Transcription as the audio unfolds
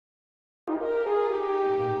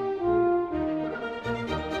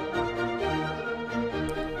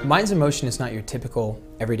Minds in Motion is not your typical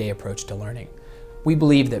everyday approach to learning. We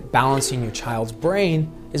believe that balancing your child's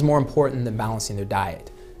brain is more important than balancing their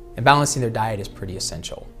diet. And balancing their diet is pretty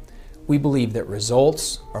essential. We believe that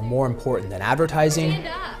results are more important than advertising,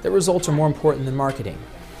 that results are more important than marketing,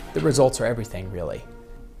 that results are everything, really.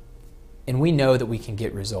 And we know that we can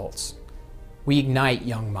get results. We ignite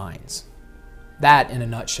young minds. That, in a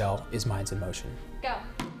nutshell, is Minds in Motion. Go.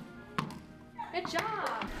 Good job.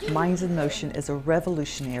 Minds in Motion is a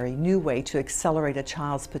revolutionary new way to accelerate a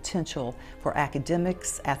child's potential for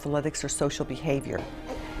academics, athletics, or social behavior.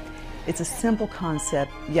 It's a simple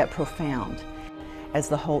concept, yet profound. As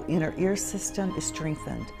the whole inner ear system is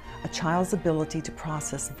strengthened, a child's ability to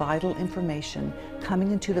process vital information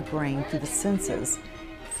coming into the brain through the senses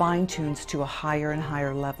fine-tunes to a higher and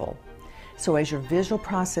higher level. So as your visual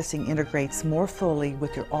processing integrates more fully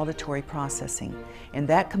with your auditory processing, and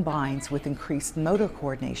that combines with increased motor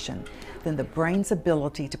coordination, then the brain's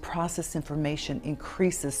ability to process information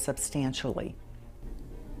increases substantially.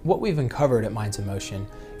 What we've uncovered at Minds in Motion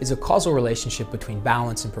is a causal relationship between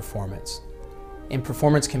balance and performance. And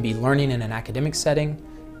performance can be learning in an academic setting,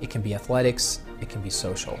 it can be athletics, it can be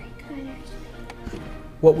social.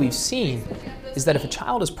 What we've seen is that if a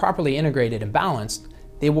child is properly integrated and balanced,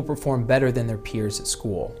 they will perform better than their peers at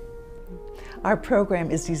school. Our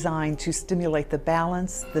program is designed to stimulate the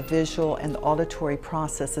balance, the visual, and the auditory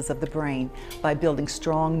processes of the brain by building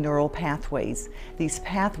strong neural pathways. These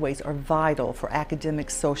pathways are vital for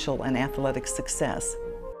academic, social, and athletic success.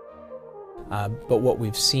 But what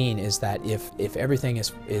we've seen is that if everything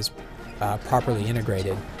is properly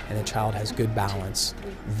integrated and the child has good balance,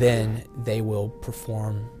 then they will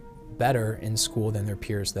perform better in school than their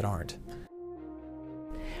peers that aren't.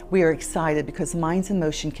 We are excited because Minds in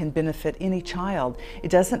Motion can benefit any child.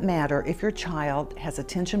 It doesn't matter if your child has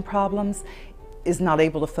attention problems, is not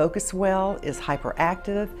able to focus well, is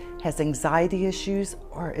hyperactive, has anxiety issues,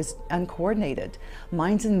 or is uncoordinated.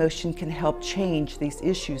 Minds in Motion can help change these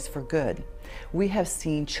issues for good. We have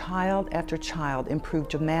seen child after child improve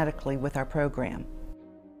dramatically with our program.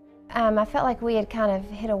 I felt like we had kind of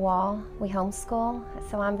hit a wall. We homeschool,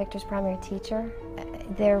 so I'm Victor's primary teacher.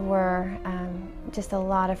 There were just a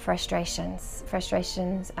lot of frustrations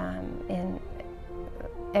in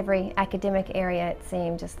every academic area, it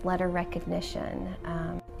seemed, just letter recognition.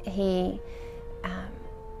 He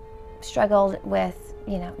struggled with,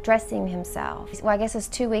 dressing himself. Well, I guess it was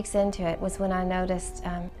 2 weeks into it was when I noticed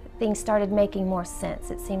things started making more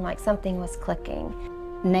sense. It seemed like something was clicking.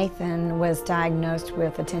 Nathan was diagnosed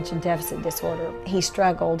with attention deficit disorder. He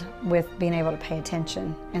struggled with being able to pay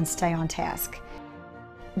attention and stay on task.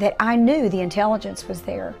 That I knew the intelligence was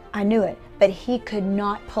there, I knew it, but he could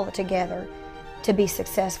not pull it together to be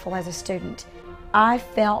successful as a student. I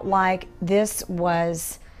felt like this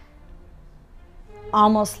was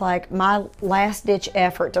almost like my last-ditch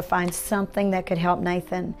effort to find something that could help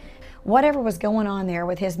Nathan. Whatever was going on there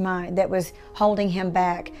with his mind that was holding him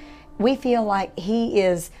back, we feel like he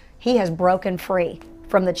has broken free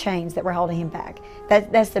from the chains that were holding him back.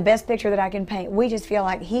 That's the best picture that I can paint. We just feel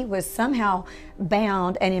like he was somehow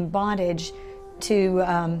bound and in bondage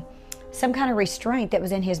to some kind of restraint that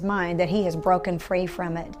was in his mind, that he has broken free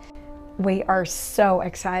from it. We are so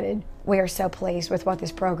excited. We are so pleased with what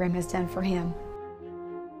this program has done for him.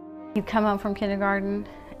 He'd come home from kindergarten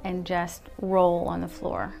and just roll on the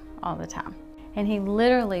floor all the time. And he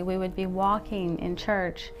literally, we would be walking in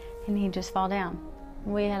church and he'd just fall down.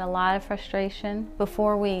 We had a lot of frustration.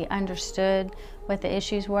 Before we understood what the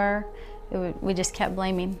issues were, we just kept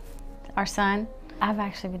blaming our son. I've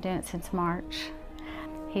actually been doing it since March.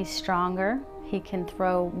 He's stronger. He can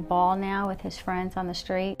throw ball now with his friends on the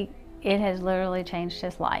street. It has literally changed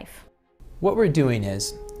his life. What we're doing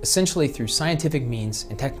is, essentially through scientific means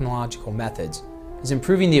and technological methods, is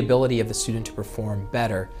improving the ability of the student to perform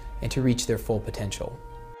better and to reach their full potential.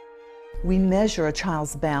 We measure a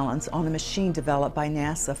child's balance on a machine developed by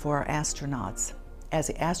NASA for our astronauts. As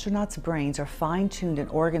the astronauts' brains are fine-tuned and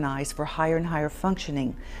organized for higher and higher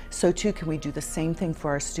functioning, so too can we do the same thing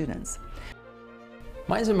for our students.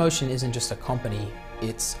 Minds in Motion isn't just a company,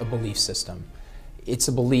 it's a belief system. It's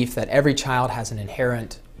a belief that every child has an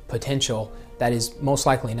inherent potential that is most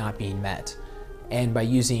likely not being met. And by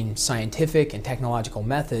using scientific and technological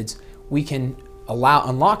methods, we can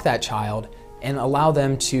unlock that child and allow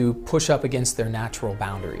them to push up against their natural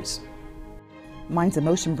boundaries. Minds in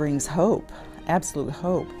Motion brings hope, absolute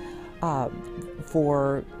hope,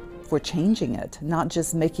 for changing it, not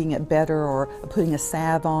just making it better or putting a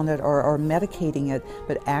salve on it or medicating it,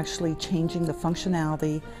 but actually changing the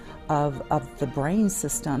functionality of the brain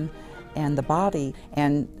system and the body,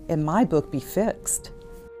 and in my book, be fixed.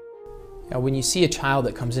 Now, when you see a child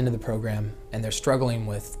that comes into the program and they're struggling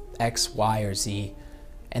with X, Y, or Z,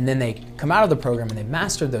 and then they come out of the program and they've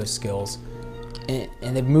mastered those skills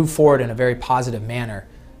and they've moved forward in a very positive manner,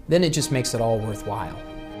 then it just makes it all worthwhile.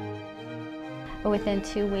 Within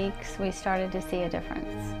 2 weeks, we started to see a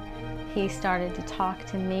difference. He started to talk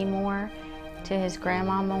to me more, to his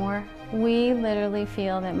grandma more. We literally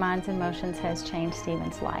feel that Minds in Motions has changed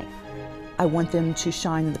Stephen's life. I want them to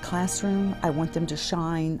shine in the classroom, I want them to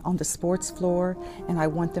shine on the sports floor, and I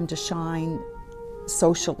want them to shine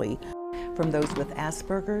socially. From those with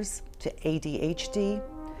Asperger's to ADHD,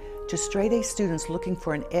 to straight-A students looking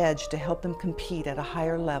for an edge to help them compete at a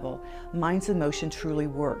higher level, Minds in Motion truly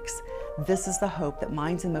works. This is the hope that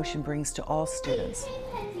Minds in Motion brings to all students.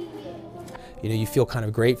 You know, you feel kind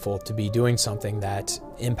of grateful to be doing something that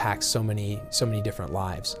impacts so many different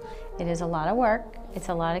lives. It is a lot of work, it's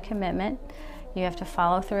a lot of commitment. You have to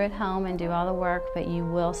follow through at home and do all the work, but you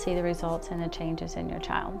will see the results and the changes in your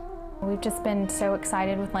child. We've just been so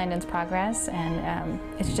excited with Landon's progress, and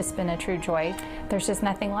it's just been a true joy. There's just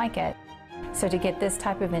nothing like it. So to get this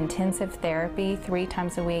type of intensive therapy 3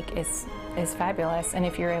 times a week is fabulous, and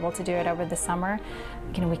if you're able to do it over the summer,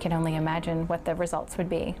 we can only imagine what the results would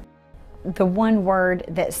be. The one word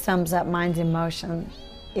that sums up Minds in Motion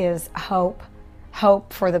is hope.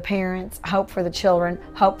 Hope for the parents, hope for the children,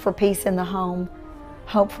 hope for peace in the home,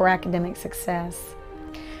 hope for academic success.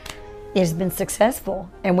 It has been successful,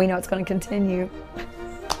 and we know it's going to continue.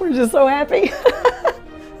 We're just so happy.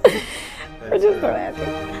 We're just so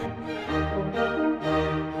happy.